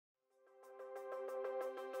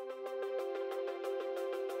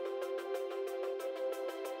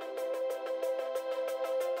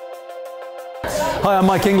Hi, I'm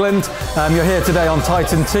Mike England. You're here today on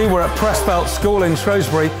Titan 2. We're at Prestfelde School in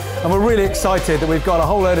Shrewsbury, and we're really excited that we've got a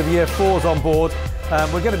whole load of Year 4s on board.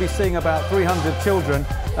 We're going to be seeing about 300 children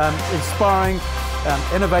inspiring,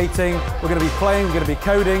 innovating. We're going to be playing, we're going to be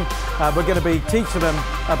coding, we're going to be teaching them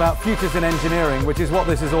about futures in engineering, which is what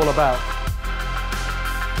this is all about.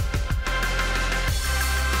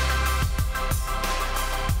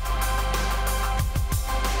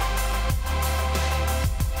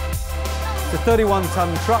 It's a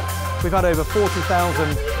 31-ton truck. We've had over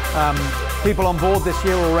 40,000 people on board this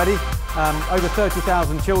year already, over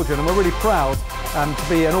 30,000 children, and we're really proud to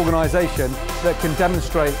be an organisation that can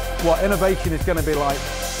demonstrate what innovation is going to be like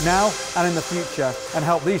now and in the future, and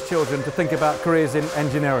help these children to think about careers in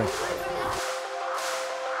engineering.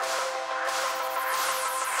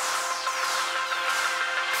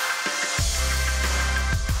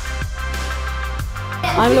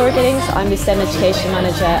 I'm Laura Billings, I'm the STEM Education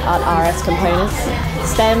Manager at RS Components.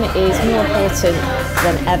 STEM is more important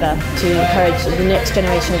than ever to encourage the next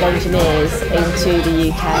generation of engineers into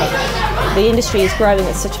the UK. The industry is growing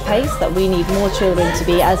at such a pace that we need more children to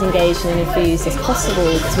be as engaged and enthused as possible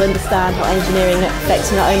to understand how engineering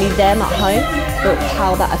affects not only them at home, but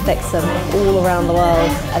how that affects them all around the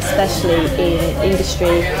world, especially in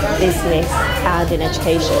industry, business and in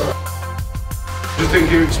education. What do you think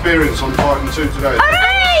of your experience on Titan 2 today?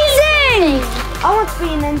 Amazing! I want to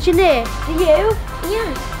be an engineer. Do you?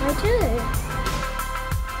 Yeah, I do.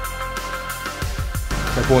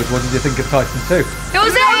 So boys, what did you think of Titan 2? It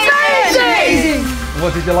was amazing!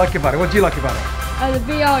 What did you like about it? What did you like about it? The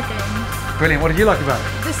VR game. Brilliant. What did you like about it?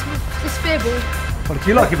 This Spitball. What did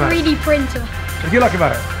you like about it? 3D printer. What did you like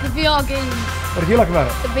about it? The VR games. What did you like about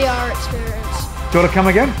it? The VR experience. Do you want to come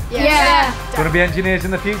again? Yeah. Do you want to be engineers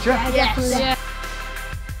in the future? Yes. Yeah.